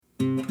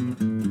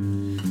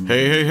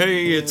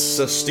Hey, it's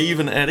Steve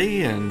and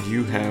Eddie, and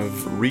you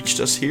have reached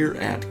us here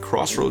at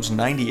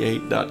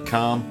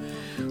crossroads98.com.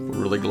 We're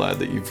really glad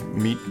that you've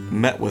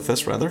met with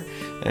us,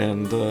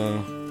 and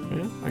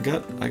I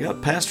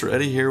got Pastor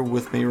Eddie here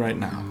with me right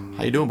now.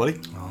 How you doing, buddy?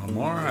 I'm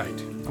all right.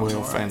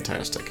 Well,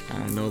 fantastic.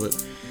 I know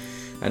that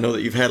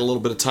you've had a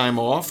little bit of time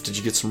off. Did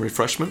you get some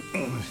refreshment?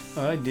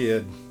 I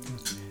did.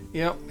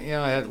 Yeah.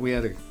 We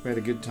had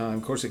a good time.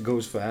 Of course, it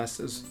goes fast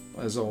as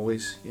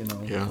always,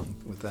 Yeah.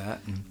 with that.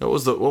 What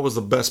was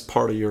the best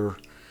part of your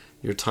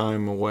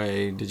time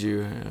away? Did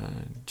you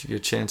get a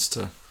chance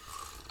to?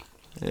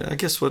 Yeah, I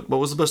guess what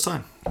was the best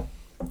time?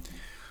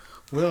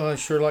 Well, I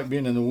sure like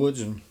being in the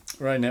woods and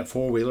riding that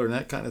four-wheeler and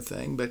that kind of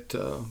thing. But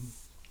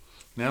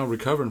now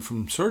recovering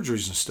from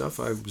surgeries and stuff,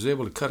 I was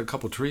able to cut a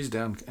couple trees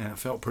down, and it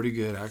felt pretty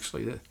good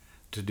actually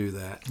to do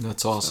that.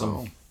 That's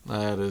awesome.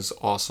 That is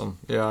awesome.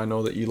 Yeah, I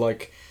know that you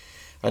like.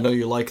 I know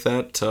you like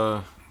that.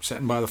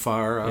 Sitting by the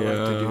fire, I like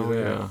to do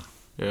that.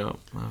 Yeah.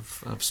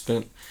 I've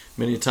spent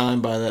many a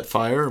time by that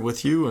fire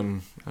with you,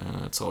 and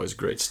it's always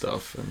great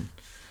stuff. And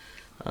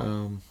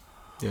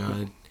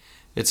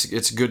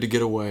it's good to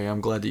get away. I'm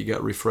glad that you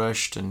got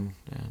refreshed and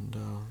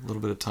a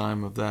little bit of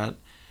time of that.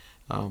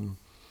 And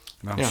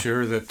I'm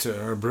sure that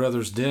our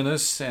brothers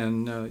Dennis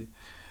and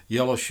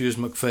Yellow Shoes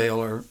McPhail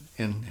are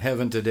in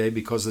heaven today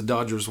because the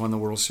Dodgers won the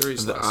World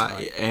Series last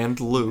night. And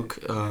Luke.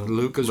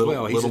 Luke as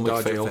well. He's a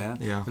Dodger McPhail, fan.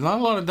 Yeah. There's not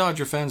a lot of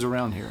Dodger fans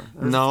around here.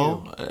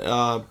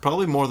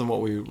 Probably more than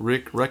what we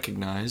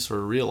recognize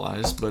or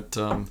realize. But,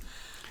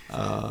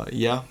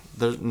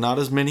 there's not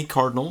as many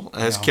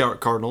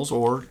Cardinals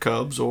or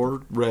Cubs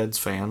or Reds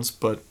fans,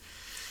 but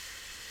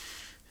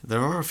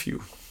there are a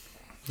few.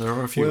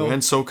 Well,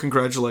 and so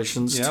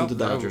congratulations to the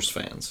Dodgers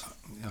fans.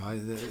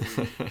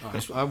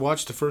 I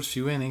watched the first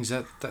few innings.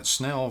 That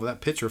Snell,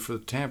 that pitcher for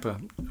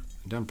Tampa,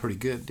 done pretty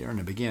good there in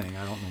the beginning.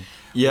 I don't know.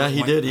 Yeah,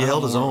 he did. He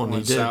held his own. He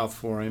did. South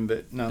for him,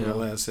 but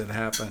nonetheless, it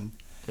happened.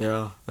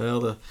 Yeah.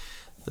 Well, the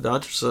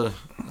Dodgers,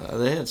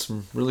 they had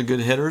some really good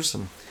hitters,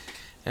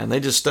 and they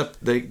just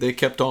they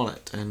kept on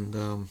it,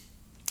 and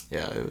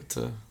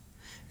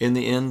in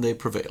the end they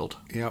prevailed.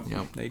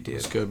 Yep, they did.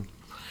 It's good.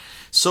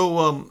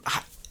 So,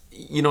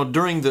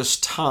 during this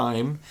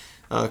time.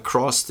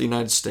 Across the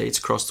United States,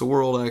 across the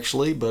world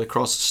actually, but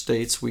across the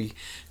states, we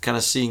kind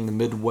of seeing the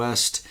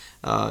Midwest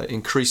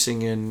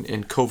increasing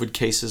in COVID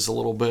cases a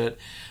little bit.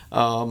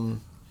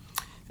 In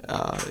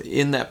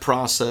that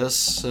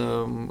process,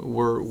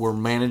 we're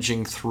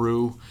managing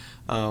through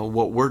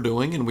what we're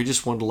doing, and we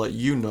just wanted to let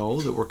you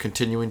know that we're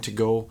continuing to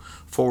go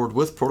forward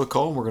with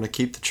protocol, and we're going to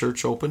keep the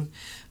church open.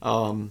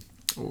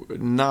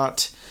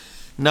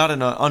 Not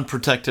in an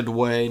unprotected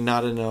way,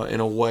 not in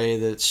a way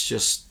that's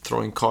just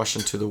throwing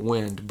caution to the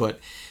wind, but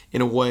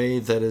in a way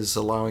that is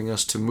allowing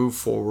us to move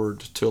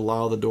forward, to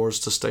allow the doors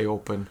to stay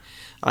open.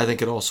 I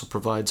think it also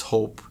provides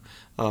hope,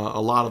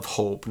 a lot of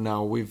hope.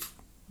 Now we've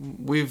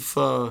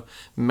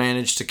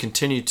managed to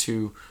continue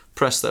to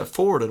press that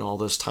forward in all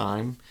this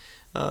time,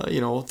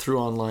 through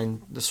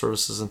online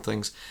services and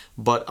things,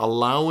 but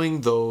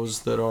allowing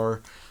those that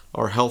are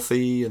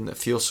healthy and that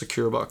feel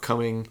secure about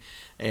coming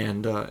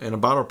and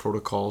about our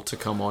protocol to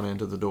come on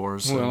into the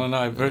doors. Well, and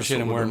I appreciate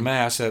them wearing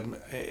masks.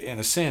 In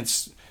a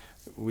sense,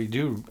 we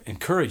do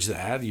encourage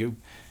that.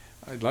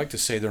 I'd like to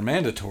say they're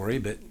mandatory,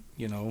 but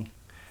the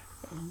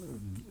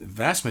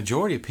vast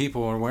majority of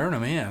people are wearing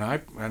them in.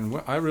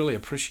 I really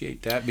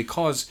appreciate that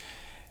because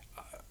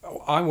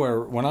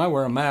when I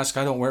wear a mask,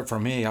 I don't wear it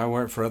for me. I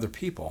wear it for other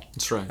people.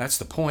 That's right. That's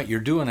the point. You're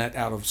doing it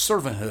out of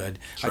servanthood.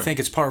 That's right. I think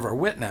it's part of our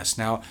witness.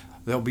 Now,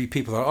 there'll be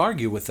people that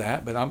argue with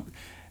that, but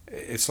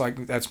it's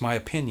like that's my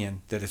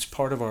opinion, that it's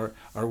part of our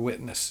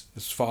witness.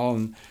 It's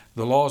following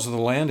the laws of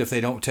the land. If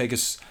they don't take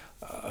us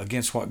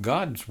against what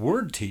God's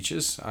word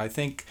teaches, I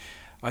think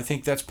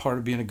that's part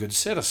of being a good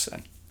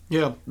citizen.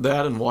 Yeah,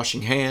 that and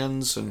washing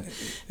hands and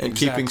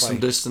keeping some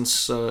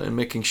distance and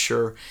making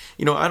sure.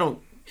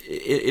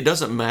 It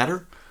doesn't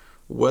matter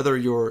whether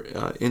you're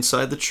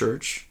inside the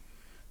church,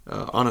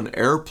 on an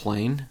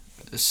airplane,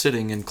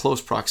 sitting in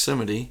close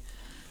proximity,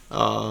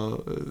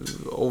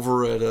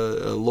 over at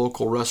a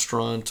local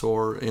restaurant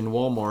or in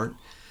Walmart.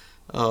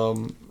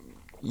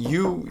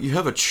 You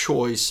have a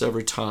choice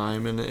every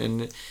time,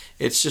 and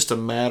it's just a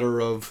matter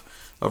of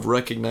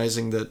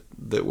recognizing that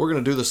we're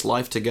going to do this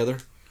life together,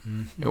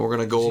 and we're going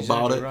to go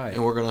about it, right.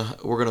 and we're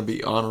going to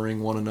be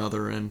honoring one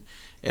another, and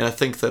I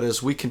think that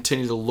as we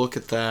continue to look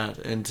at that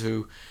and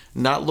to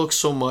not look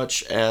so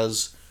much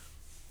as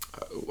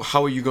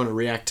how are you going to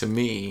react to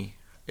me,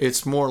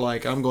 it's more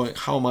like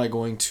how am I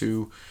going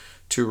to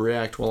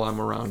react while I'm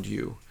around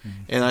you.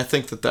 Mm-hmm. And I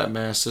think that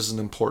mass is an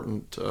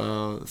important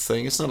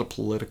thing. It's not a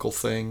political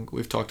thing.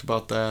 We've talked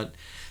about that.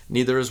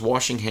 Neither is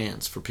washing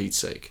hands, for Pete's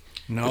sake.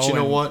 No, but you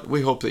know what?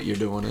 We hope that you're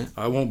doing it.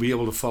 I won't be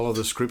able to follow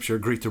the scripture,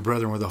 greet the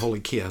brethren with a holy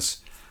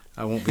kiss.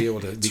 I won't be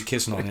able to be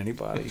kissing on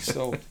anybody.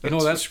 So,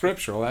 that's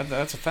scriptural.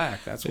 That's a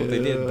fact. That's what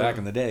they did back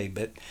in the day.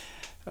 But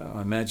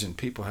I imagine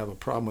people have a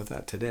problem with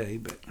that today,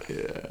 but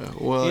Yeah,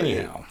 well,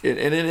 anyhow. it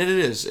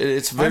is.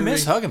 It's very. I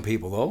miss hugging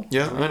people, though.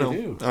 Yeah, I know.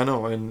 really do. I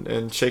know,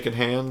 and shaking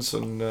hands,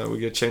 and we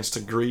get a chance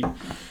to greet.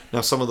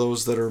 Now, some of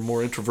those that are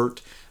more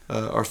introvert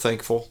are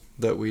thankful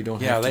that we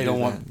don't. Yeah, have to they do don't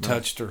that. want No.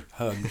 touched or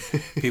hugged.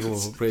 People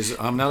will raise it.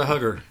 I'm not a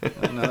hugger.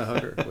 I'm not a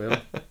hugger.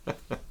 Well,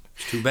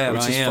 it's too bad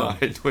Which I is am.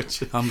 fine.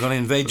 Which I'm going to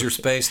invade your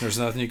space, and there's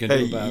nothing you can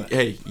do about it.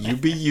 Hey, you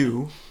be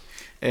you,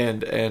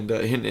 and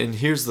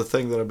here's the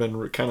thing that I've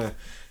been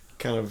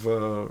kind of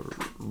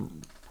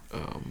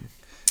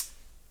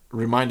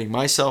reminding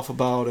myself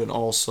about, and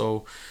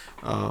also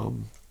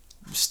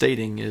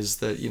stating is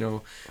that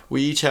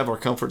we each have our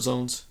comfort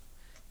zones.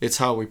 It's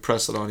how we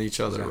press it on each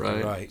other,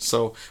 Exactly right? right.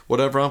 So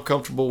whatever I'm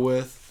comfortable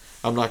with,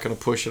 I'm not going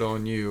to push it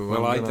on you.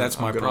 Well, that's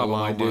my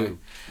problem. I do.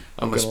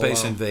 I'm a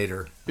space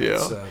invader. Yeah.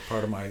 That's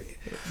part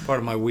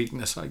of my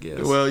weakness, I guess.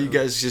 Well, you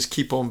guys just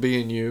keep on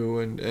being you,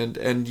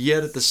 and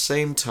yet at the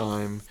same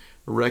time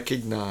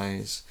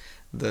recognize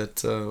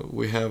that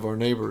we have our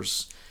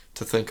neighbors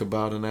to think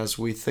about, and as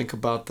we think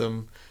about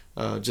them,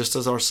 just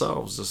as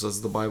ourselves, just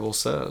as the Bible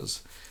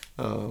says,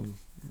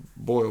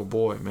 boy, oh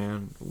boy,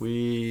 man,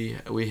 we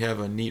have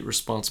a neat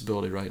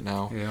responsibility right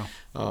now. Yeah.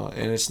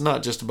 And it's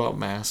not just about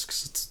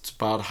masks. It's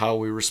about how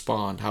we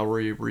respond, how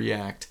we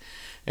react,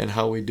 and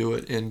how we do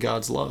it in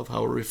God's love,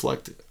 how we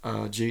reflect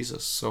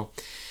Jesus. So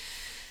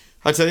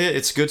I tell you,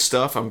 it's good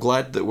stuff. I'm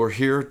glad that we're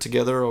here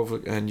together.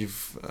 And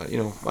you've,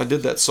 I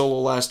did that solo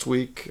last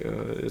week.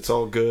 It's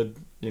all good.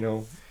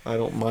 I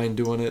don't mind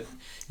doing it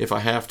if I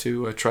have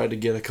to. I tried to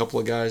get a couple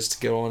of guys to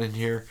get on in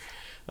here,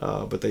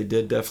 but they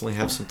did definitely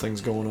have some things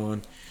going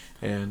on.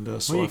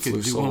 And so well, I you could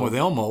flew do solo. one with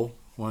Elmo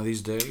one of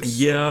these days.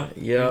 Yeah.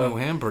 You know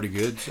him pretty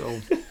good, so.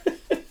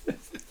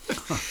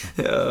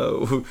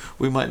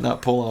 We might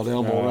not pull out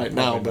Elmo No, right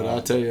now, probably but not.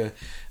 I'll tell you,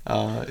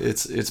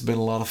 it's been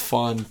a lot of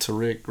fun to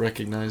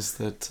recognize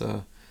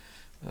that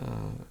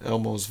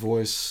Elmo's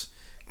voice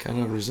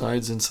kind of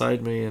resides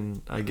inside me,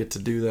 and I get to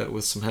do that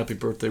with some happy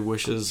birthday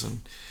wishes,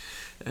 and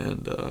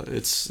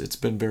it's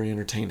been very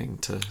entertaining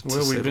to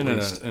Well, say we've the been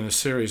least. in a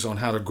series on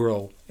how to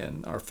grow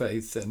in our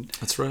faith, and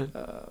That's right.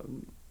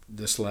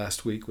 this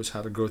last week was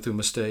how to grow through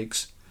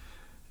mistakes.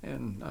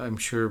 And I'm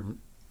sure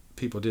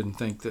people didn't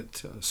think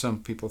that some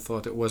people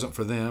thought it wasn't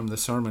for them, the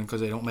sermon,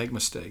 because they don't make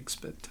mistakes.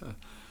 But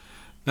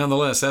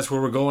nonetheless, that's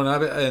where we're going.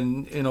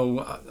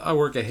 I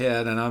work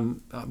ahead, and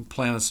I'm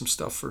planning some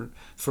stuff for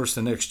first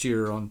the next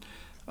year on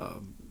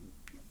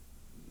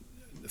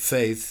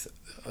faith,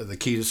 the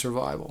key to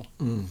survival,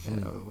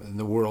 in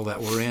the world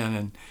that we're in.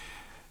 And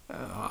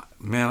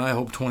man, I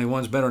hope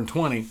 21's better than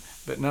 20.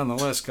 But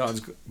nonetheless,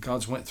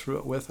 God's went through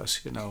it with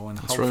us, and That's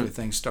hopefully right.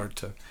 things start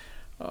to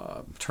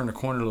turn the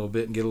corner a little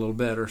bit and get a little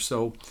better.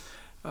 So,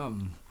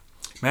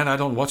 man, I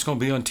don't know what's going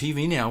to be on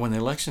TV now when the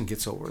election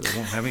gets over. They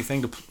won't have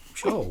anything to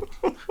show.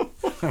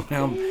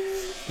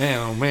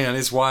 Man,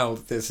 it's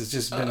wild. This has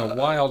just been a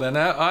wild. And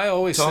I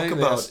always Talk say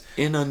about this.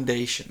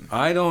 inundation.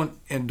 I don't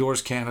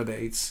endorse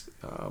candidates.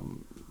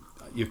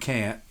 You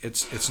can't.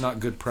 It's not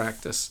good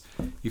practice.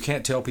 You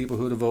can't tell people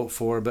who to vote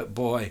for, but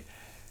boy,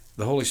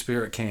 the Holy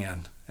Spirit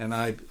can. And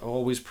I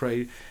always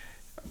pray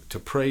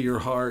your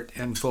heart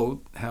and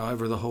vote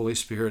however the Holy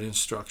Spirit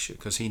instructs you,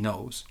 because He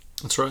knows.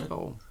 That's right.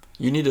 So,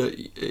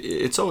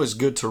 It's always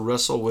good to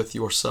wrestle with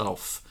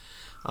yourself.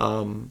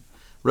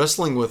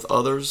 Wrestling with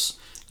others,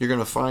 you're going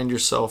to find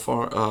yourself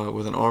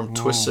with an arm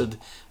twisted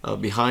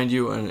behind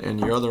you and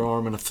your other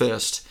arm in a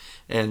fist.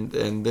 And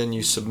then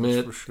you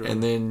submit, For sure.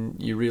 and then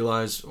you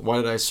realize, why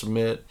did I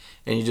submit?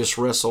 And you just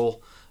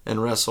wrestle, and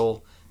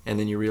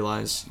then you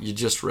realize you're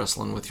just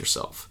wrestling with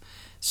yourself.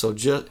 So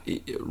just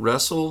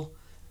wrestle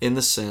in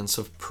the sense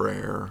of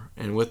prayer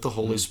and with the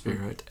Holy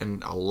Spirit,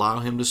 and allow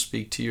Him to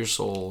speak to your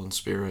soul and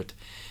spirit,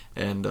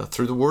 and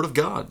through the Word of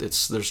God.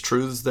 There's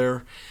truths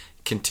there.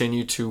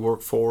 Continue to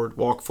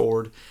walk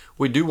forward.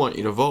 We do want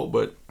you to vote,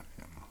 but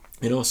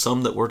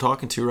some that we're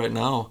talking to right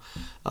now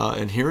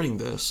and hearing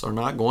this are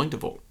not going to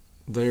vote.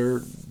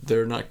 They're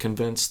not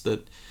convinced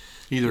that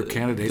either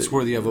candidate's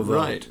worthy of a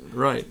vote.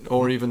 Right,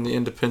 or even the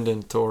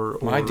independent or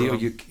My deal,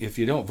 if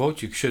you don't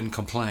vote, you shouldn't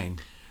complain.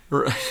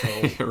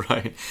 Right,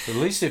 right. At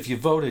least if you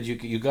voted,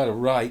 you got a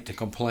right to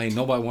complain.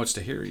 Nobody wants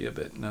to hear you,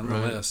 but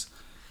nonetheless.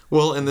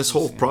 Well, in this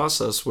whole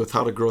process with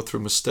how to grow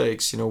through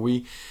mistakes,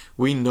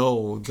 we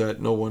know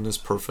that no one is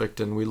perfect,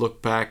 and we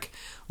look back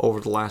over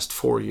the last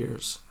 4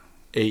 years,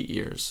 8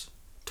 years,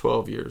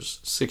 12 years,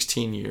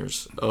 16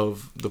 years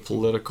of the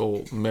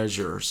political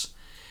measures,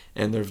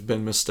 and there have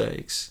been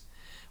mistakes.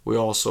 We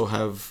also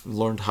have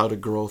learned how to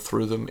grow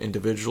through them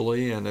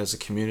individually and as a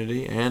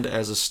community and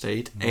as a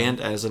state and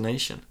as a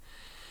nation.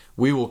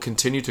 We will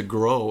continue to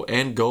grow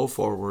and go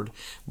forward,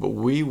 but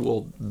we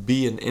will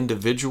be an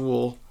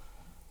individual,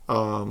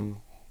 an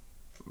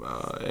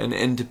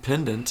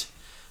independent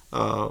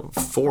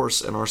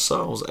force in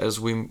ourselves as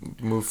we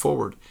move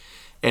forward.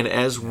 And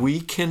as we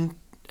can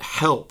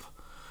help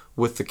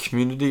with the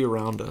community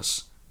around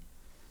us,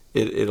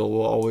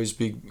 it'll always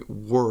be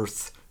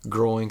worth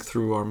growing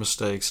through our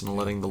mistakes and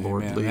letting the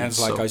Lord lead. And it's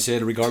like I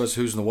said, regardless of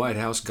who's in the White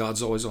House,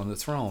 God's always on the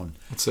throne.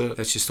 That's it.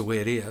 That's just the way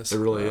it is. It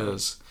really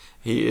is.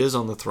 He is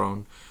on the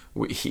throne.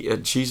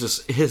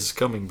 Jesus is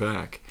coming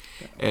back,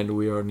 and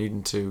we are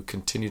needing to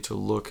continue to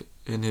look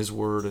in His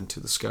Word into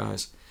the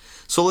skies.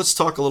 So let's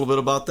talk a little bit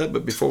about that,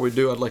 but before we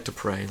do, I'd like to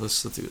pray.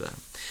 Let's do that.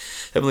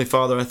 Heavenly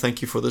Father, I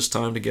thank you for this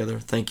time together.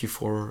 Thank you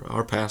for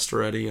our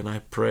Pastor Eddie, and I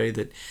pray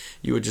that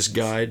you would just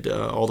guide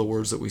all the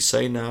words that we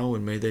say now,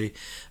 and may they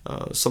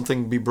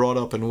something be brought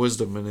up in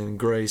wisdom and in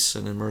grace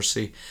and in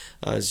mercy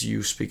as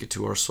you speak it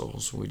to our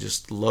souls. We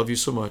just love you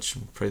so much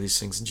and pray these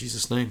things in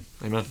Jesus' name.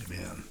 Amen.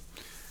 Amen.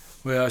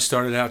 Well, I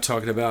started out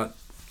talking about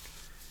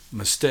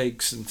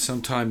mistakes, and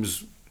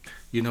sometimes,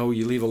 you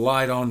leave a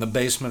light on in the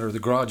basement or the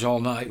garage all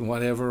night and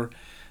whatever,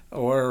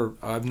 or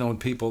I've known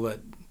people that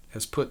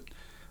has put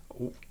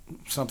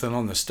something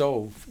on the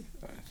stove,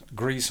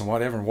 grease and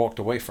whatever, and walked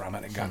away from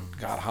it and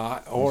got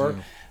hot. Or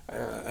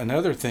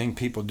another thing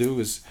people do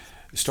is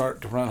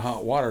start to run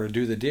hot water to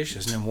do the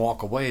dishes and then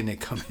walk away, and they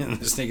come in and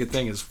this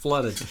thing is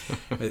flooded.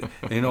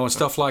 And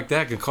stuff like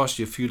that can cost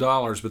you a few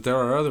dollars. But there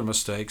are other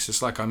mistakes.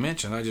 It's like I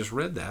mentioned, I just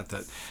read that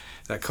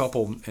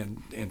couple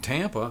in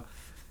Tampa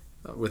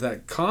with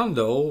that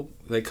condo,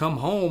 they come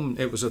home,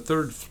 it was a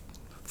third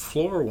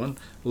floor one.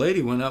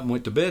 Lady went up and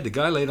went to bed. The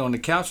guy laid on the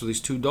couch with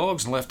his two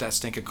dogs and left that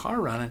stinking car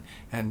running,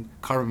 and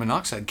carbon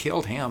monoxide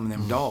killed him, and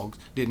them dogs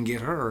didn't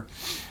get her.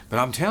 But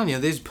I'm telling you,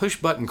 these push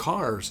button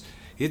cars,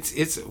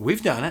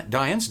 we've done it.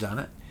 Diane's done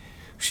it.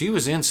 She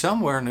was in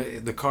somewhere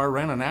and the car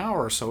ran an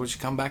hour or so. She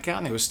come back out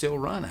and it was still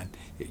running.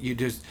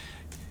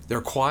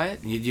 They're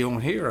quiet and you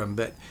don't hear them.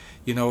 But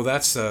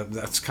that's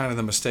kind of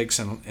the mistakes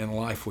in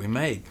life we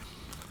make.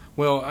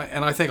 Well,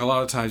 I think a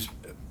lot of times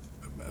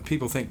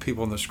people think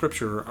people in the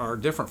Scripture are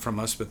different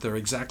from us, but they're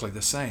exactly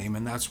the same.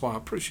 And that's why I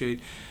appreciate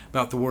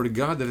about the Word of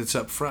God that it's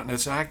up front and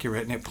it's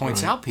accurate and it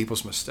points out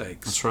people's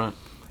mistakes. That's right.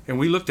 And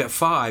we looked at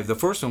 5. The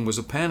first one was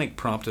a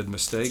panic-prompted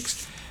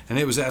mistakes, and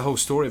it was that whole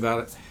story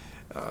about it.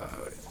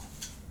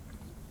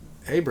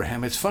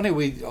 Abraham. It's funny,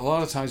 a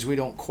lot of times we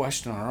don't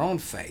question our own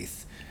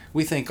faith.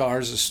 We think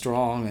ours is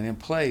strong and in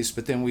place,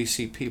 but then we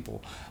see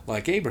people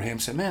like Abraham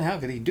say, man, how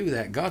could he do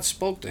that? God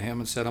spoke to him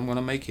and said, I'm going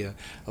to make you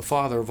a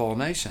father of all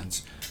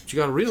nations. But you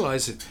got to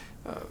realize that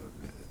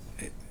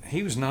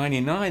he was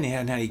 99, he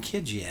hadn't had any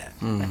kids yet.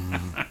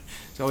 Mm-hmm.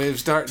 So he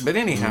was starting. But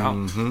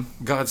anyhow,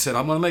 God said,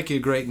 I'm going to make you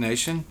a great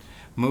nation.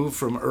 Move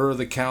from Ur of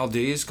the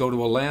Chaldees, go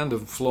to a land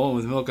of flowing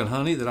with milk and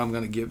honey that I'm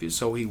going to give you.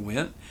 So he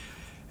went,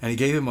 and he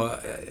gave him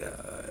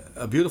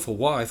a beautiful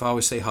wife. I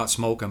always say hot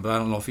smoking, but I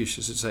don't know if you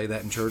should say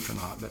that in church or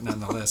not. But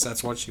nonetheless,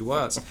 that's what she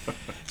was.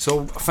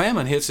 So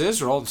famine hits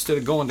Israel. Instead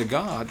of going to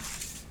God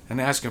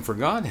and asking for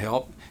God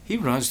help, he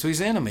runs to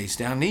his enemies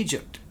down in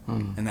Egypt.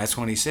 And that's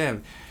when he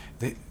said,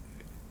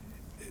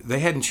 they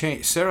hadn't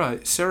changed.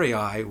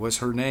 Sarai was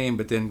her name,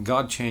 but then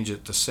God changed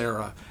it to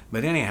Sarah.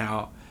 But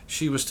anyhow,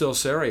 she was still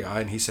Sarai,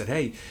 and he said,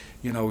 hey,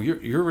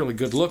 you're really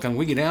good looking.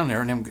 We get down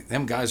there, and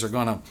them guys are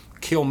going to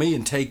kill me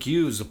and take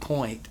you is the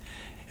point.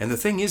 And the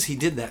thing is, he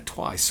did that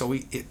twice, so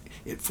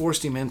it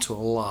forced him into a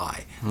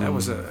lie. That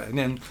was and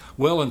then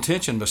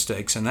well-intentioned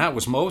mistakes, and that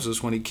was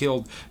Moses when he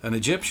killed an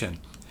Egyptian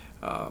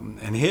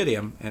and hit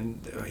him,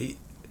 and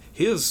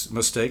his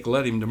mistake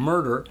led him to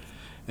murder.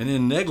 And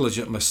then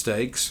negligent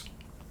mistakes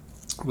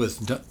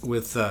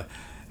with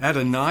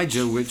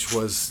Adonijah, which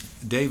was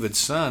David's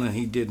son, and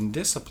he didn't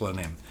discipline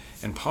him.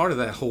 And part of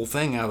that whole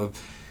thing, out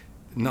of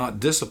not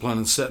discipline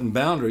and setting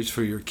boundaries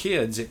for your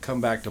kids, it come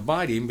back to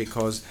bite him,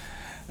 because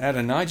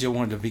Adonijah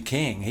wanted to be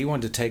king. He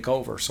wanted to take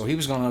over, so he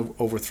was going to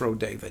overthrow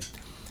David.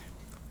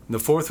 The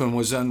fourth one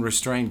was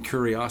unrestrained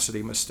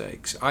curiosity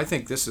mistakes. I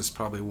think this is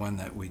probably one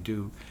that we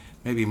do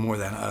maybe more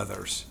than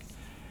others.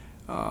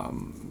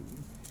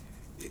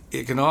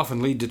 It can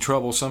often lead to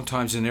trouble,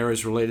 sometimes in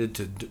areas related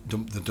to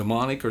the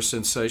demonic or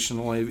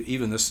sensational,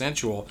 even the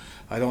sensual.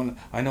 I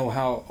know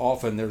how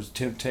often there's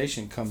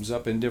temptation comes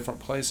up in different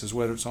places,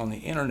 whether it's on the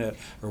internet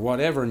or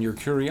whatever, and your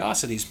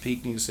curiosity's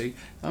piqued, and you say,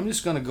 I'm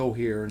just going to go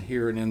here,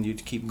 and then you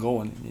keep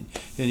going, and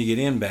then you get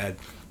in bad.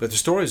 But the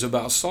story is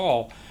about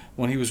Saul,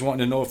 when he was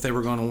wanting to know if they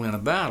were going to win a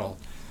battle.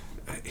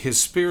 His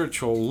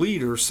spiritual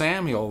leader,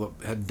 Samuel,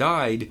 had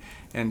died,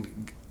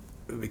 and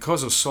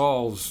because of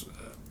Saul's,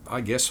 I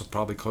guess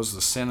probably because of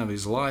the sin of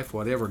his life,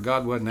 whatever,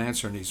 God wasn't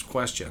answering these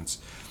questions.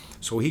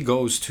 So he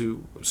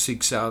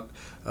seeks out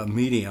a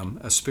medium,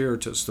 a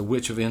spiritist, the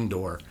witch of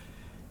Endor.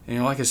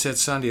 And like I said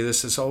Sunday,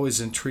 this has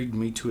always intrigued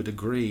me to a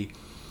degree,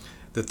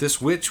 that this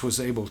witch was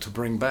able to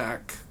bring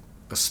back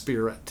a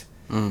spirit.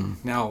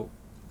 Now,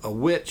 a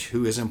witch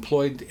who is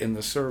employed in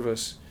the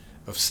service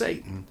of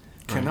Satan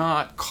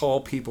cannot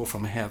call people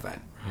from heaven.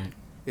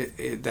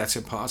 Right. That's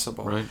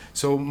impossible. Right.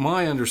 So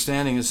my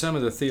understanding, and some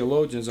of the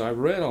theologians I've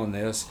read on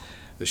this,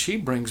 that she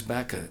brings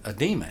back a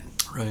demon,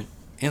 right,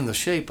 in the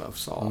shape of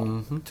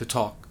Saul, to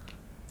talk,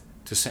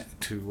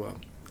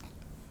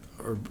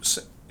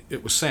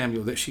 it was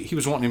Samuel that he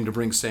was wanting him to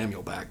bring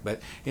Samuel back.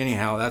 But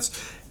anyhow, that's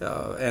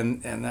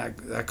and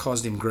that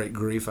caused him great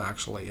grief,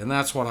 actually. And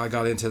that's what I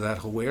got into, that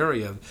whole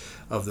area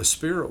of the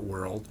spirit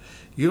world.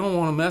 You don't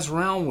want to mess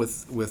around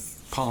with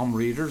palm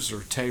readers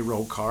or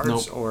tarot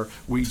cards, nope, or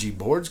Ouija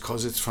boards,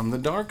 because it's from the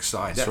dark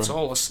side. That's right.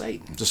 all of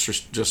Satan.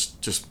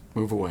 Just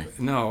move away.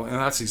 No, and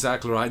that's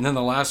exactly right. And then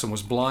the last one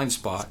was blind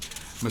spot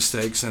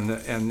mistakes, and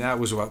that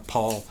was what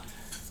Paul,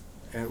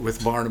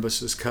 with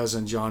Barnabas'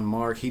 cousin John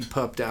Mark, he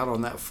pupped out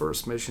on that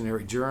first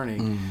missionary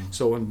journey.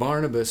 So when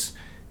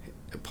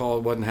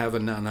Paul wasn't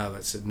having none of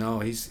it, said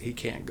no, he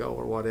can't go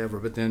or whatever.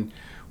 But then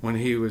when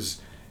he was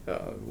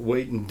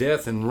waiting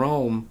death in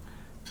Rome,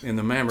 in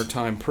the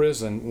Mamertine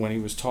prison, when he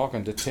was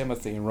talking to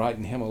Timothy and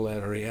writing him a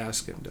letter, he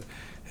asked him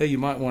hey, you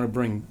might want to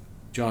bring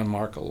John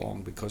Mark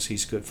along because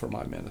he's good for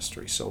my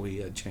ministry. So he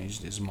had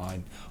changed his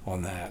mind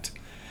on that.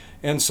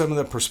 And some of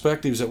the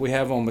perspectives that we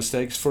have on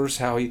mistakes. First,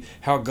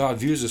 how God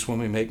views us when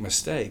we make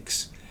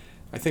mistakes.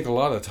 I think a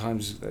lot of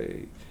times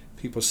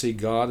people see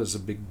God as a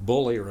big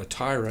bully or a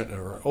tyrant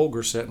or an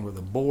ogre sitting with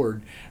a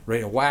board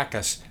ready to whack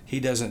us.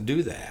 He doesn't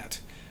do that.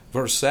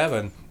 Verse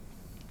 7,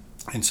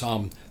 in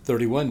Psalm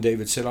 31,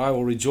 David said, I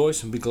will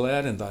rejoice and be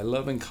glad in thy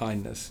loving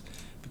kindness,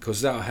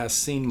 because thou hast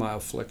seen my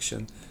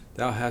affliction.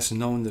 Thou hast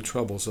known the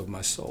troubles of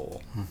my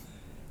soul.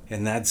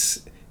 And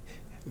that's,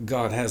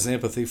 God has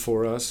empathy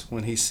for us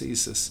when he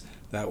sees us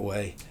that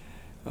way.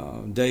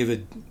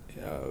 David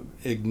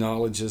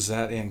acknowledges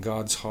that in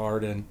God's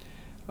heart, and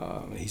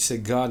he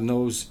said God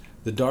knows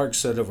the dark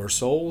side of our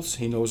souls.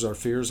 He knows our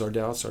fears, our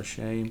doubts, our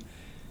shame.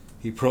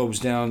 He probes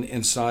down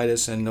inside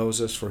us and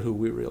knows us for who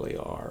we really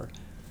are.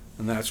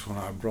 And that's when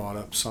I brought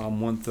up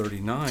Psalm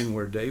 139,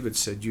 where David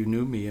said, you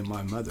knew me in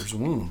my mother's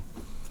womb.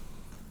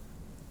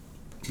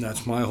 And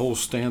that's my whole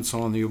stance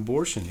on the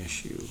abortion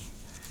issue.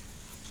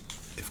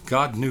 If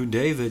God knew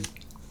David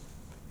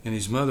in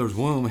his mother's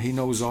womb, he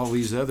knows all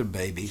these other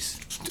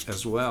babies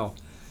as well.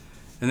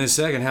 And then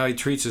second, how he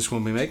treats us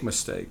when we make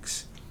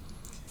mistakes.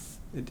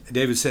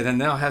 David said,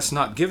 and thou hast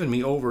not given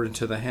me over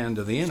into the hand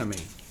of the enemy.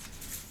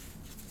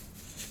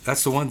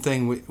 That's the one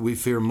thing we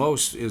fear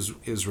most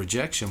is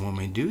rejection when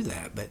we do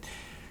that. But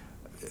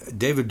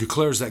David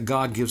declares that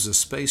God gives us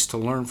space to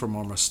learn from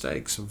our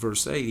mistakes. In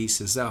verse 8, he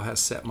says, thou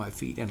hast set my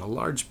feet in a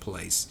large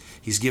place.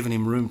 He's given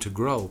him room to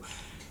grow.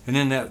 And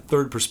then that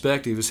third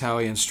perspective is how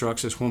he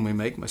instructs us when we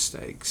make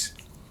mistakes.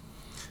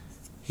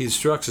 He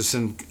instructs us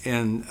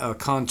in a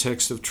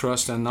context of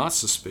trust and not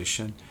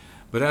suspicion.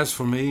 But as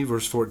for me,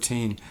 verse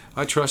 14,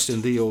 I trust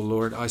in thee, O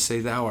Lord. I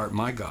say, thou art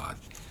my God.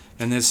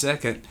 And then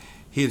second,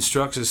 he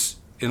instructs us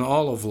in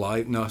all of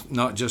life,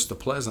 not just the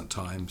pleasant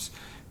times.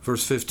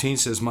 Verse 15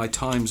 says, my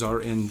times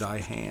are in thy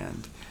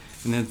hand.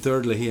 And then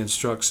thirdly, he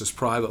instructs us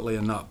privately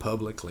and not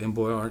publicly. And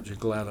boy, aren't you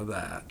glad of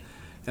that.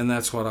 And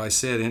that's what I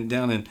said. And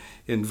down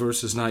in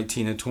verses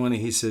 19 and 20,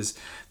 he says,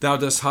 thou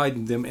dost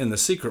hide them in the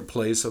secret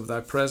place of thy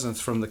presence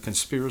from the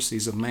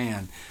conspiracies of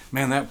man.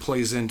 Man, that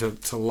plays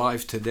into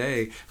life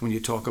today when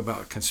you talk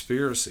about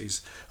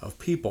conspiracies of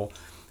people.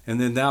 And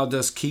then thou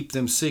dost keep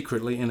them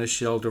secretly in a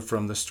shelter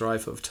from the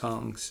strife of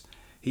tongues.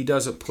 He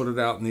doesn't put it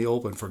out in the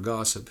open for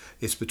gossip.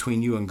 It's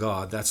between you and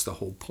God. That's the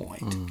whole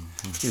point.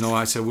 Mm-hmm.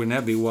 I said, wouldn't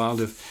that be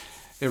wild if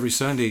every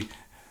Sunday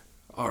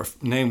our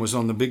name was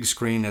on the big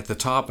screen at the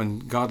top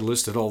and God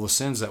listed all the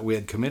sins that we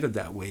had committed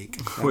that week?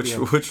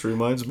 Which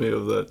reminds me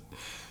of that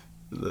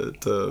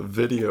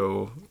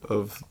video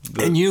of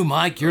and you,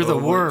 Mike, you're the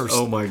worst.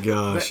 Oh my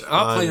gosh.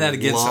 I'll play that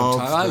again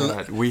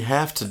sometime. We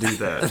have to do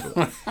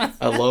that.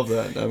 I love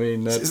that. I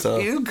mean, that's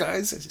you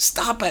guys,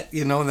 stop it.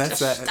 That's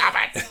that. Stop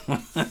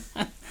it.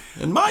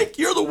 And Mike,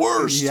 you're the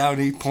worst. Yeah,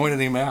 and he pointed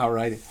him out,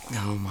 right?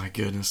 Oh my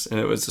goodness. And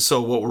it was so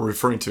what we're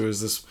referring to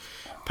is this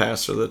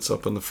pastor that's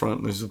up in the front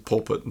and there's a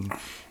pulpit and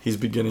he's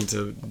beginning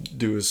to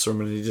do his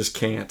sermon and he just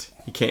can't.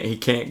 He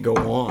can't go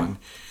on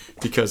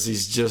because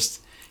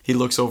he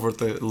looks over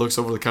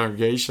the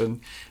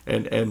congregation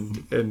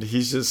and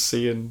he's just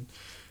seeing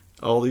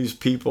all these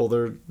people.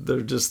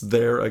 They're just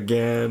there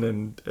again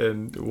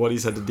and what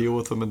he's had to deal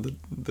with them in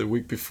the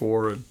week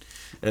before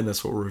and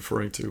that's what we're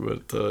referring to.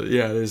 But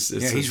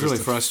he's really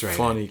frustrated.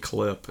 Funny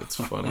clip. It's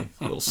funny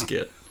little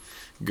skit.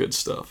 Good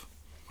stuff.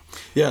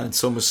 Yeah, and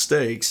so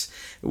mistakes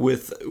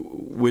with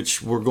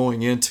which we're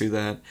going into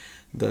that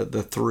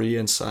the three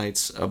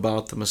insights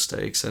about the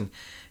mistakes and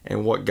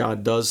what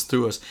God does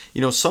through us.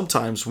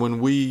 Sometimes when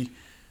we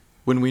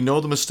know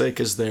the mistake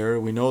is there,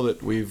 we know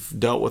that we've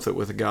dealt with it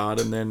with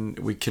God, and then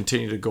we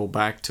continue to go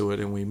back to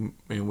it, and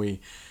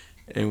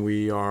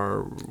we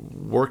are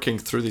working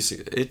through these.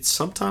 It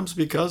sometimes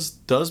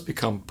does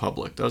become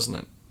public, doesn't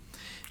it?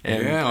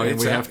 And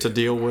we have to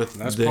deal with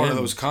that's part of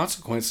those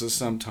consequences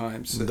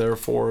sometimes.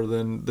 Therefore,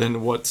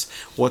 then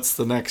what's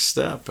the next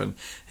step? And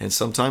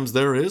sometimes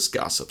there is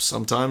gossip.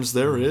 Sometimes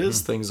there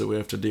is things that we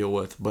have to deal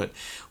with. But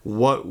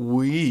what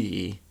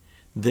we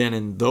then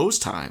in those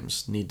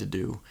times need to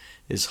do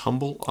is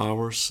humble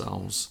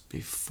ourselves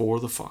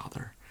before the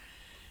Father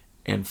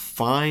and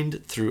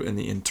find through in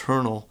the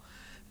internal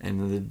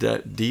and in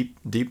the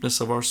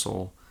deepness of our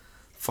soul,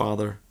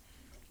 Father,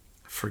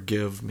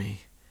 forgive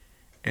me.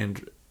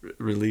 and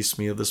release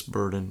me of this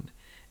burden.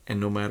 And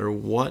no matter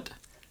what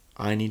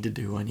I need to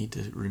do, I need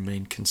to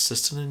remain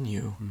consistent in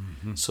you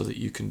so that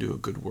you can do a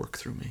good work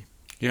through me.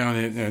 Yeah,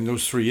 and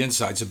those 3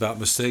 insights about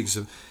mistakes.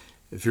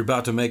 If you're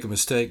about to make a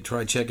mistake,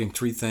 try checking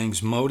 3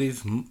 things: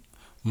 motive,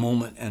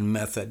 moment, and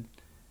method.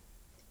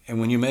 And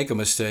when you make a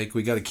mistake,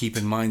 we got to keep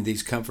in mind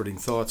these comforting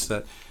thoughts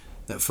that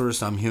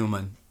first, I'm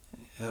human.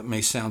 It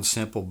may sound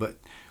simple, but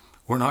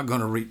we're not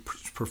going to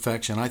reach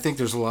perfection. I think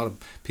there's a lot of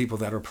people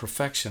that are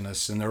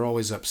perfectionists, and they're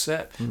always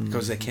upset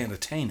because they can't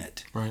attain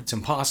it. Right. It's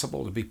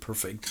impossible to be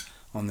perfect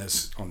on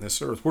this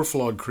earth. We're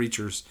flawed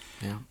creatures.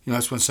 Yeah.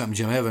 That's when something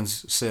Jim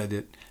Evans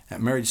said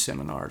at marriage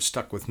seminar. It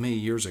stuck with me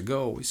years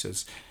ago. He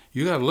says,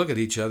 you got to look at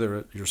each other,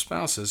 at your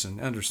spouses,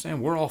 and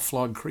understand we're all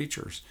flawed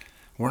creatures.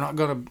 We're not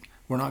going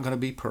to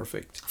be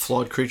perfect.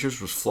 Flawed creatures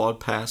with flawed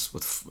past,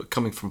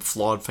 coming from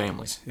flawed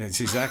families.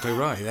 That's exactly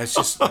right. That's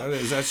just the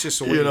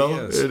way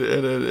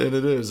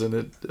it is.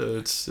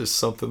 It's just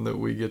something that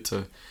we get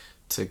to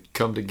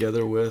come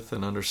together with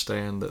and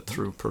understand that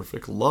through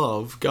perfect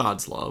love,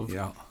 God's love,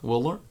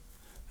 we'll learn.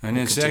 And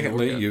then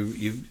secondly,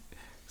 you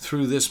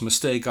through this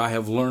mistake I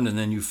have learned, and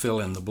then you fill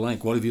in the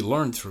blank. What have you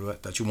learned through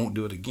it that you won't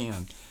do it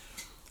again?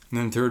 And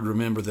then third,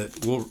 remember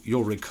that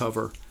you'll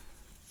recover.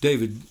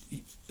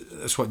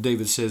 That's what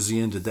David says.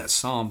 He ended that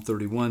Psalm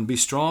 31. Be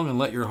strong and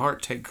let your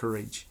heart take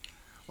courage,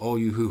 all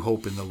you who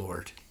hope in the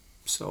Lord.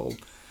 So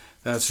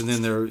and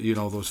then there,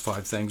 those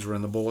 5 things were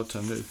in the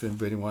bulletin. If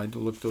anybody wanted to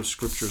look those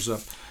scriptures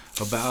up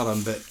about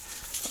them, but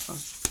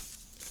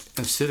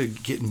instead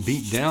of getting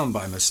beat down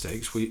by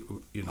mistakes, we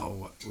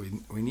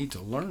need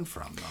to learn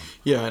from them.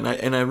 Yeah,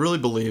 and I really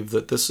believe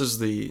that this is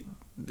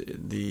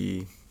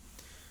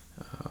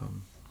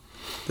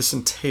this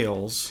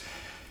entails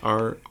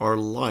our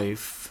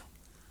life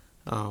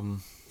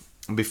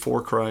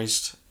before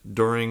Christ,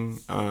 during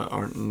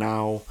our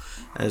now,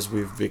 as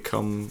we've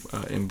become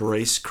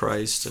embrace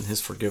Christ and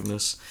His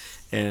forgiveness,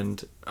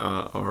 and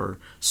are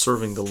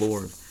serving the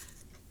Lord.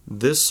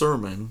 This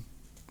sermon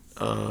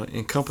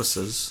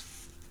encompasses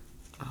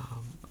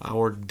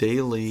our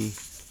daily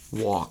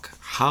walk.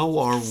 How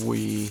are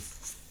we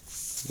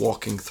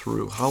walking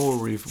through? How are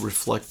we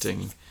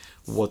reflecting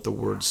what the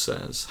Word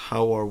says?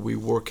 How are we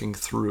working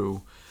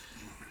through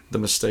the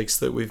mistakes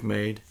that we've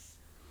made,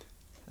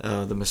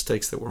 the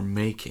mistakes that we're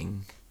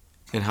making,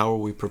 and how are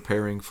we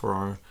preparing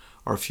for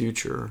our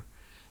future?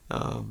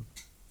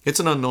 It's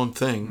an unknown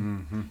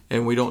thing,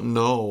 and we don't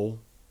know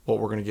what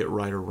we're going to get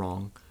right or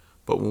wrong.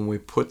 But when we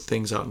put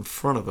things out in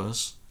front of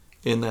us,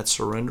 in that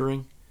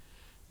surrendering,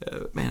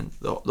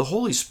 the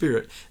Holy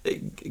Spirit,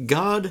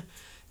 God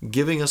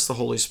giving us the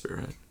Holy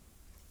Spirit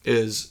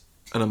is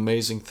an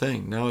amazing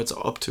thing. Now it's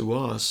up to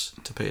us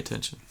to pay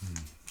attention.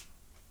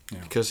 Yeah.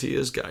 Because He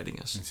is guiding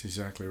us. That's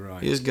exactly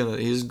right. He is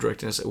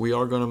directing us. We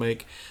are going to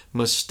make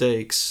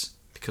mistakes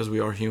because we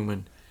are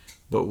human,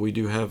 but we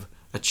do have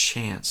a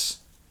chance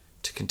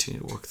to continue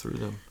to work through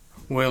them.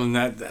 Well, and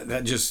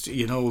that just,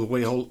 the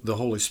way the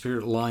Holy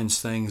Spirit lines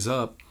things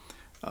up,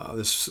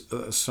 this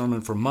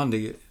sermon for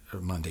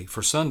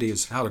for Sunday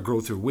is how to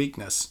grow through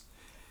weakness.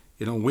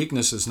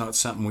 Weakness is not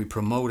something we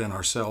promote in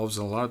ourselves,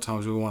 and a lot of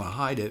times we want to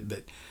hide it,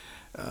 but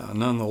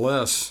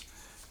nonetheless,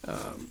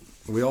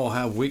 we all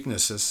have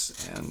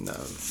weaknesses, and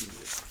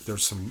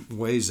there's some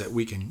ways that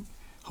we can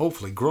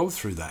hopefully grow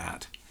through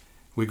that.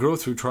 We grow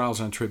through trials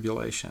and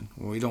tribulation.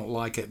 We don't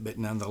like it, but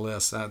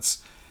nonetheless,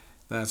 that's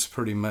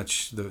pretty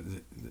much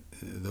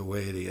the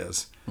way it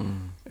is.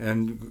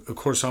 And of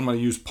course, I'm going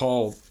to use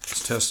Paul's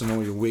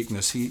testimony of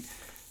weakness. He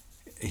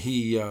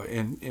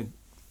in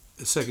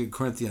 2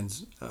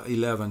 Corinthians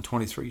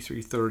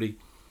 11:23-30.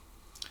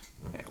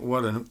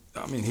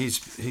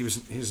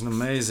 He's an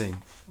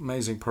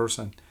amazing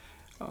person.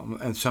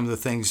 And some of the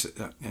things,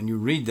 and you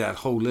read that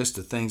whole list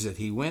of things that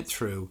he went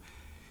through.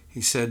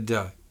 He said,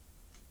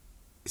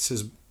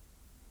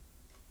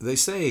 they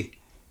say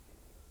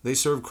they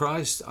serve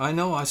Christ. I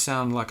know I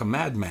sound like a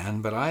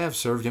madman, but I have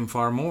served Him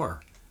far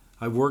more.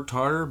 I've worked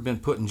harder, been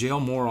put in jail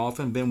more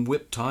often, been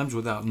whipped times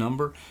without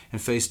number,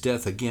 and faced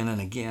death again and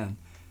again.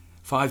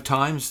 5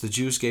 times the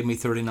Jews gave me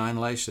 39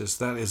 lashes.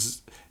 That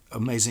is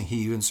amazing. He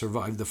even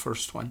survived the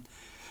first one.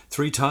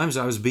 3 times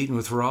I was beaten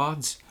with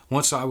rods.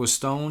 Once I was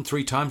stoned.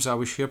 3 times I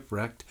was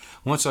shipwrecked.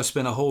 Once I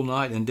spent a whole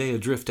night and day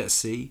adrift at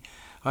sea.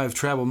 I have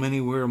traveled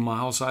many weary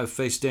miles. I have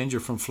faced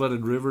danger from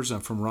flooded rivers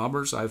and from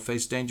robbers. I have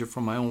faced danger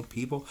from my own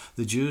people,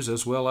 the Jews,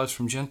 as well as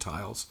from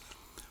Gentiles.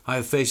 I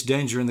have faced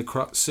danger in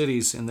the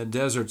cities, in the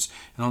deserts,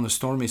 and on the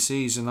stormy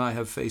seas, and I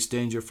have faced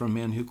danger from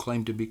men who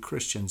claim to be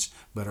Christians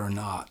but are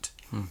not.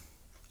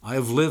 I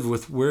have lived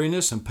with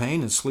weariness and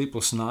pain and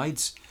sleepless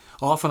nights.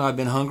 Often I have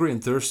been hungry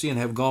and thirsty and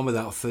have gone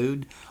without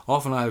food.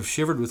 Often I have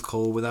shivered with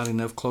cold without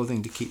enough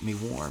clothing to keep me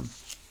warm.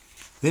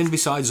 Then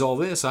besides all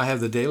this, I have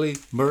the daily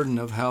burden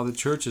of how the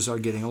churches are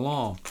getting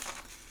along.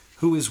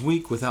 Who is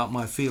weak without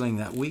my feeling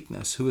that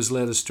weakness? Who is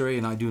led astray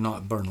and I do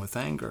not burn with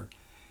anger?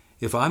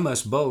 If I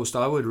must boast,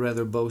 I would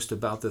rather boast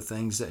about the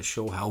things that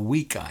show how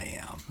weak I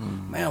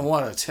am. Man,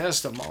 what a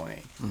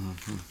testimony.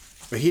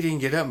 But he didn't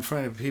get up in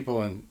front of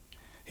people and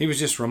he was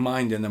just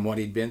reminding them what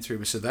he'd been through.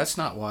 He said, that's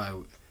not why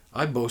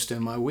I boast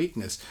in my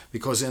weakness,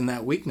 because in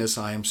that weakness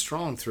I am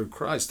strong through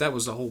Christ. That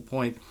was the whole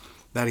point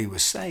that he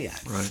was saying.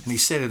 Right. And he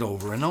said it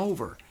over and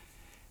over.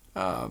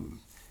 And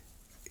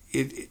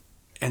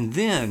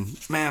then,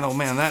 man, oh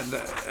man, that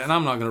and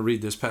I'm not going to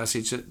read this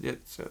passage.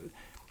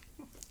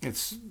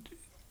 It's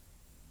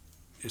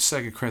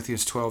 2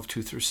 Corinthians 12,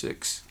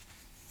 2-6.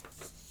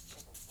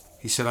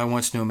 He said, I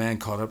once knew a man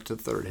caught up to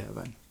the third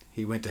heaven.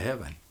 He went to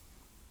heaven.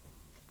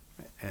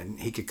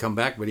 And he could come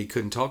back, but he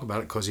couldn't talk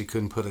about it because he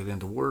couldn't put it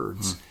into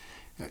words.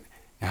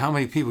 Now, how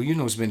many people you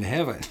know has been to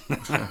heaven?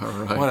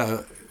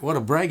 Right. What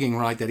a bragging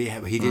right that he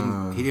had. He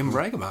didn't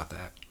brag about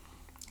that.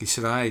 He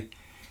said,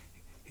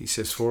 he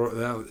says, for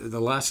the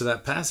last of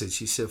that passage,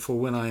 he said, for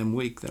when I am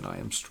weak, then I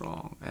am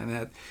strong. And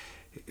that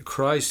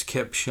Christ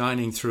kept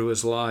shining through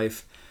his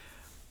life.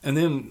 And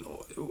then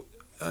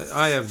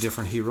I have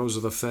different heroes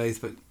of the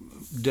faith, but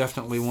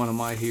definitely one of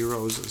my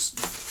heroes is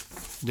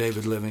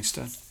David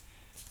Livingstone.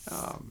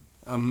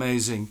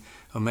 Amazing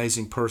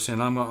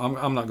person. I'm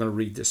not going to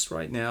read this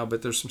right now,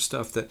 but there's some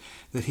stuff that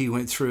he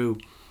went through.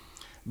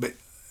 But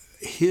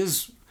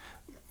his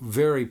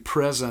very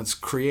presence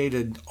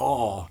created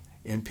awe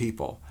in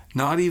people.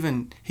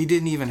 He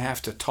didn't even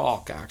have to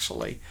talk,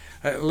 actually.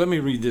 Let me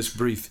read this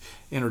brief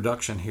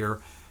introduction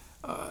here.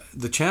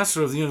 The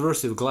Chancellor of the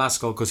University of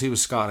Glasgow, because he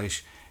was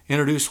Scottish,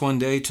 introduced one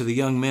day to the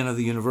young men of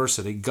the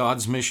university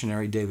God's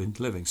missionary David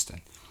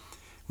Livingstone.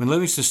 When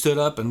Livingstone stood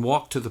up and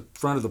walked to the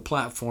front of the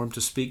platform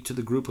to speak to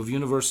the group of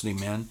university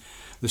men,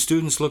 the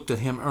students looked at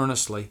him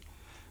earnestly.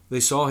 They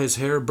saw his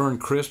hair burned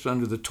crisp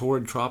under the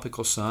torrid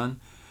tropical sun.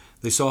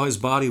 They saw his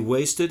body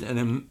wasted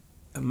and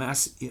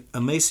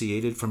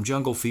emaciated from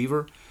jungle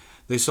fever.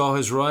 They saw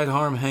his right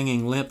arm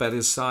hanging limp at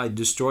his side,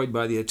 destroyed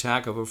by the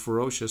attack of a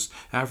ferocious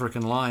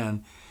African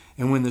lion.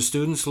 And when the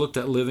students looked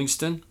at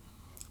Livingstone,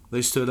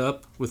 they stood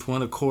up with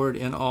one accord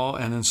in awe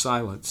and in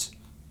silence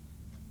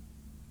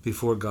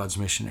before God's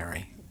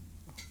missionary.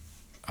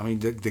 I mean,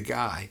 the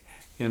guy,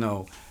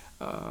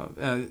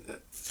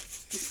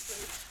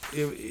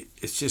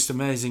 it's just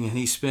amazing. And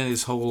he spent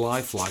his whole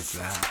life like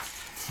that.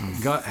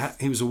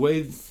 He was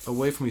away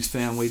from his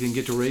family. He didn't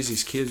get to raise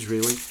his kids,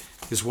 really.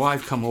 His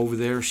wife come over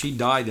there. She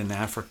died in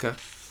Africa.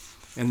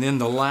 And then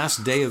the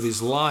last day of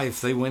his life,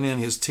 they went in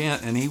his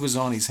tent, and he was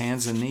on his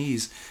hands and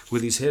knees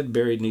with his head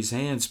buried in his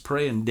hands,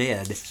 praying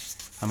dead.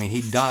 I mean,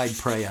 he died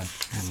praying.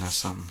 And that's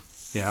something.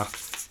 Yeah.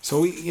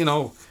 So,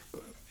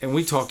 and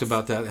we talked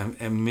about that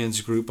in men's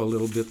group a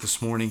little bit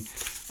this morning,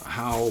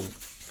 how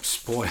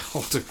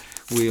spoiled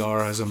we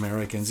are as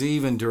Americans,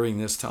 even during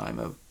this time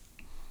of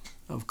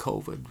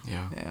COVID.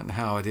 Yeah. And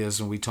how it is.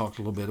 And we talked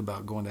a little bit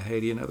about going to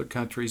Haiti and other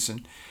countries,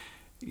 and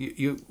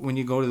when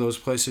you go to those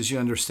places, you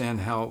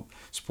understand how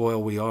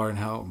spoiled we are and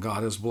how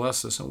God has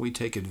blessed us, and we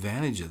take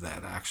advantage of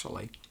that,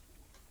 actually.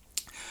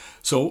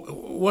 So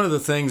one of the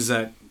things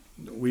that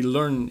we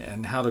learn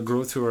and how to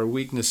grow through our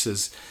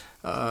weaknesses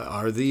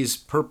are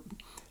these.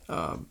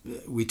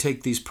 We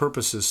take these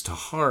purposes to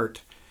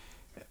heart.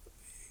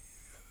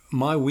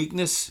 My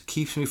weakness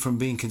keeps me from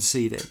being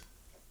conceited.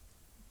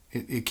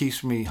 It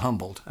keeps me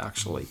humbled,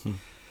 actually. Mm-hmm.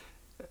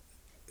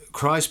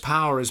 Christ's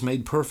power is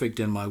made perfect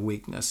in my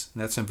weakness.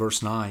 And that's in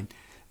verse 9.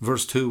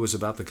 Verse 2 was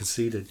about the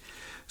conceited.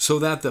 So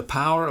that the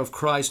power of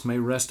Christ may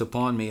rest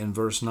upon me in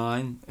verse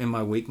 9, in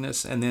my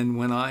weakness. And then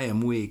when I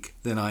am weak,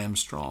 then I am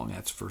strong.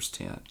 That's verse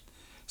 10.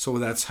 So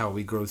that's how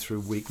we grow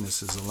through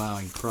weaknesses,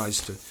 allowing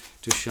Christ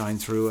to shine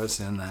through us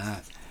in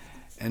that.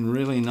 And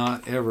really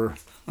not ever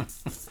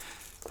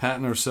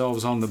patting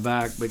ourselves on the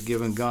back, but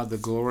giving God the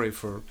glory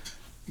for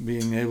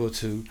being able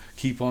to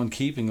keep on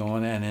keeping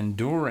on and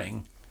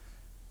enduring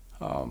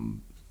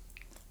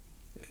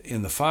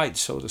in the fight,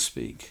 so to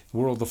speak.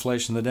 World, the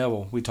flesh, and the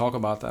devil. We talk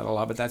about that a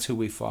lot, but that's who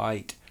we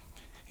fight.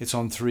 It's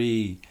on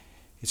three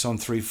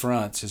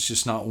fronts. It's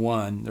just not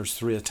one. There's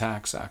 3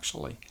 attacks,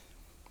 actually.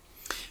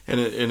 And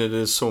it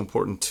is so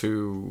important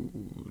to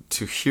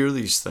hear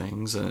these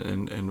things,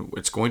 and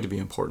it's going to be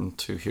important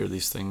to hear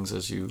these things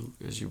as you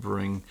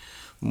bring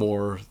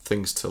more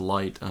things to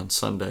light on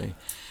Sunday.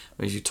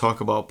 As you talk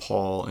about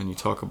Paul and you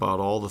talk about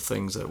all the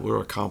things that were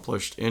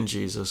accomplished in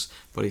Jesus,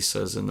 but he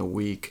says in the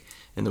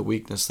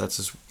weakness,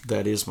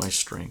 that is my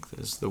strength,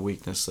 is the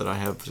weakness that I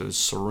have to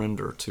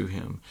surrender to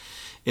him.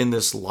 In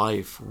this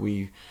life,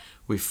 we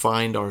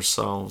find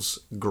ourselves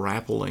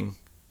grappling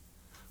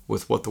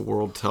with what the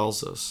world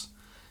tells us.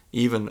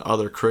 Even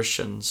other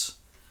Christians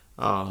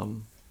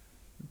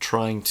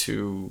trying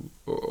to,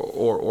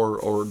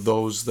 or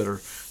those that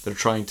are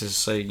trying to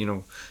say,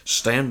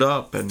 stand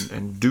up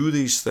and do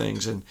these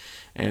things, and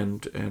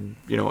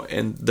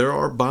there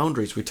are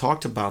boundaries. We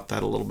talked about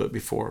that a little bit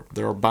before.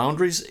 There are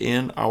boundaries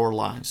in our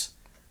lives.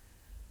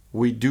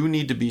 We do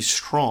need to be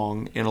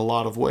strong in a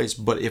lot of ways,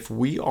 but if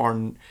we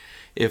aren't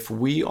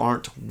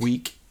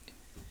weak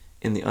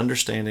in the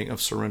understanding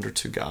of surrender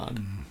to God,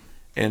 mm-hmm.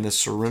 and the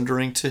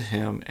surrendering to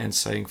him and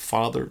saying,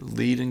 Father,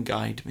 lead and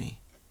guide me,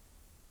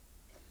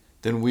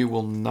 then we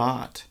will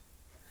not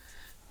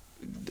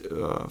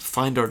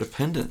find our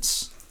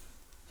dependence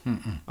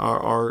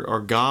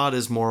Our God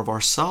is more of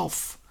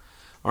ourself.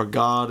 Our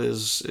God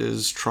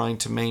is trying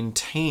to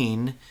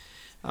maintain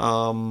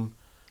the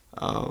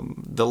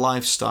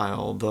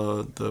lifestyle,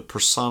 the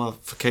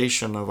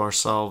personification of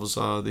ourselves,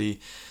 the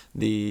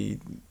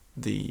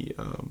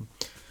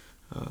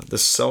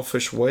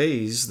selfish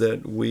ways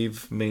that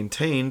we've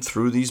maintained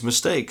through these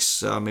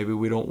mistakes. Maybe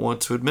we don't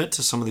want to admit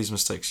to some of these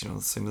mistakes,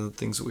 some of the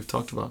things that we've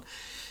talked about.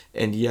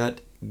 And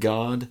yet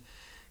God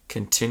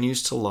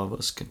continues to love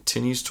us,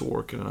 continues to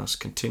work in us,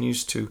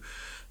 continues to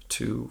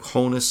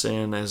hone us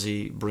in as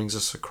He brings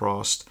us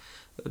across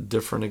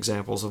different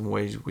examples of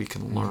ways we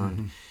can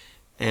learn.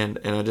 And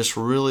I just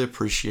really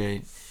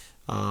appreciate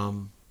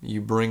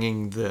you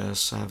bringing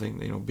this,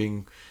 having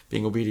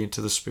being obedient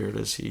to the Spirit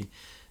as He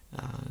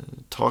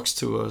talks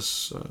to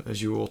us,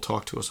 as you will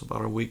talk to us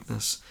about our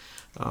weakness.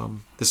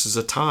 This is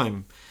a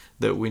time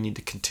that we need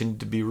to continue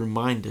to be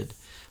reminded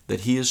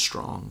that He is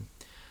strong.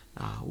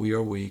 We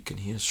are weak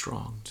and He is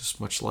strong, just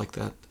much like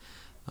that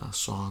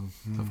song,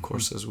 of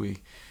course, as we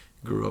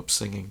grew up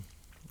singing.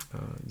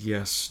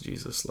 Yes,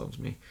 Jesus loves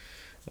me.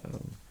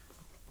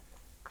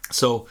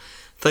 So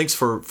thanks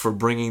for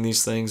bringing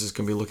these things. It's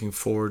going to be looking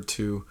forward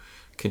to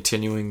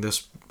continuing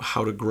this,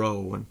 how to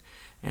grow,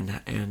 and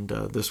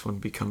this one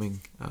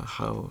becoming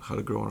how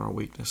to grow in our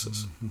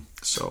weaknesses.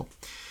 So,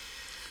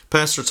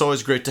 Pastor, it's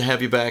always great to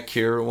have you back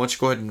here. Why don't you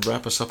go ahead and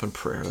wrap us up in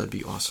prayer? That'd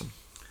be awesome.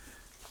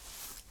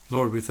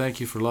 Lord, we thank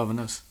You for loving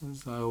us.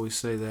 As I always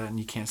say that, and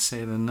you can't say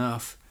it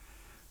enough.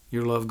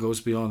 Your love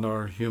goes beyond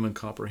our human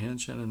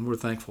comprehension, and we're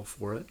thankful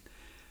for it.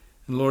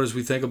 And Lord, as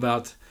we think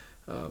about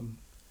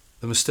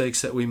the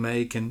mistakes that we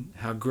make and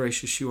how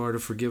gracious You are to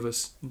forgive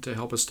us and to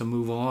help us to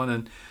move on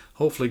and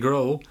hopefully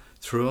grow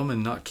through them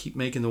and not keep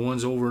making the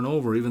ones over and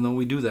over, even though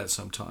we do that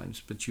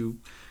sometimes. But You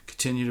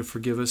continue to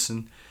forgive us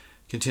and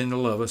continue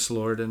to love us,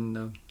 Lord,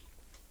 and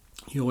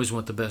You always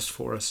want the best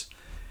for us.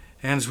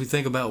 And as we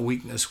think about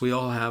weakness, we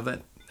all have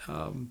it,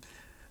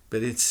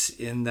 but it's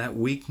in that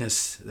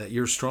weakness that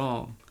You're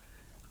strong.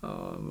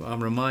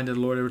 I'm reminded,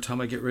 Lord, every time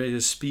I get ready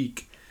to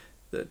speak,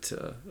 that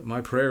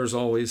my prayer is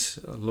always,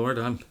 Lord,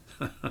 I'm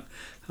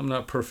I'm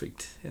not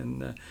perfect,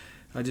 and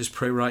I just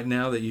pray right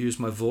now that You use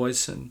my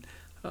voice and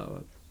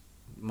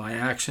my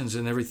actions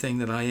and everything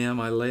that I am.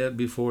 I lay it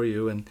before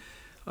You, and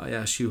I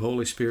ask You,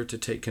 Holy Spirit, to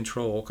take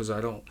control, because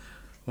I don't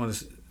want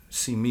to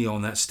see me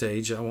on that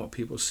stage. I want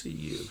people to see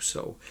You.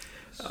 So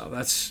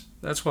that's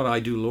what I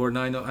do, Lord,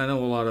 and I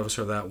know a lot of us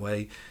are that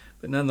way.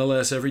 But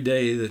nonetheless, every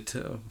day that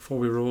before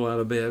we roll out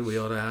of bed, we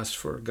ought to ask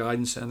for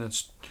guidance and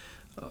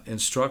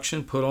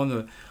instruction. Put on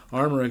the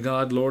armor of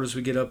God, Lord, as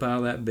we get up out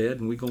of that bed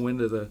and we go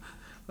into the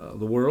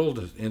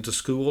world, into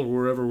school,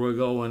 wherever we're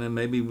going, and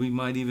maybe we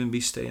might even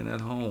be staying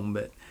at home,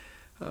 but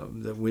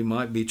that we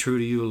might be true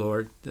to You,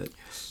 Lord, that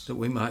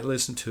we might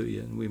listen to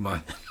You, and we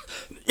might,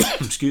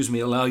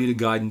 allow You to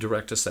guide and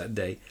direct us that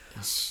day.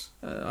 Yes.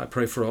 I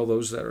pray for all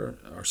those that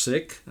are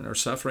sick and are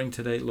suffering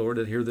today, Lord,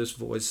 that hear this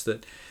voice,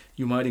 that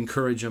You might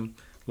encourage them,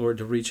 Lord,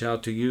 to reach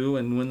out to You,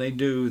 and when they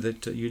do,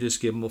 that You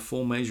just give them a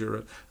full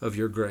measure of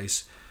Your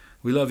grace.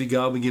 We love You,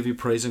 God. We give You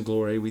praise and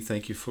glory. We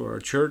thank You for our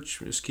church.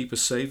 Just keep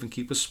us safe and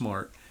keep us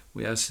smart.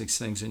 We ask these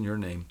things in Your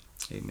name.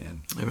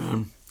 Amen.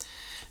 Amen.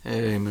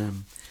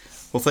 Amen.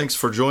 Well, thanks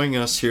for joining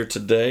us here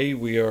today.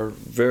 We are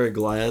very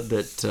glad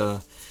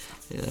that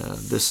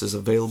this is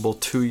available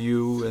to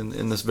you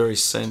in this very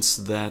sense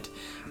that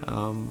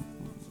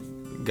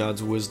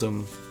God's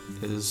wisdom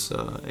is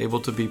able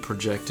to be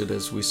projected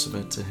as we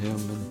submit to Him,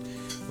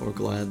 and we're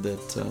glad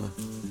that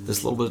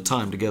this little bit of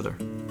time together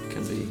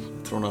can be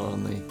thrown out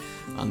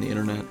on the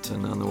internet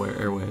and on the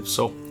airwaves.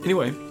 So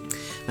anyway,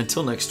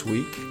 until next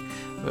week,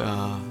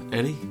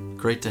 Eddie,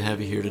 great to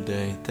have you here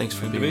today. Thanks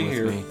for being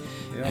with me,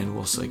 and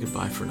we'll say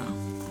goodbye for now.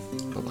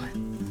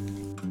 Bye-bye.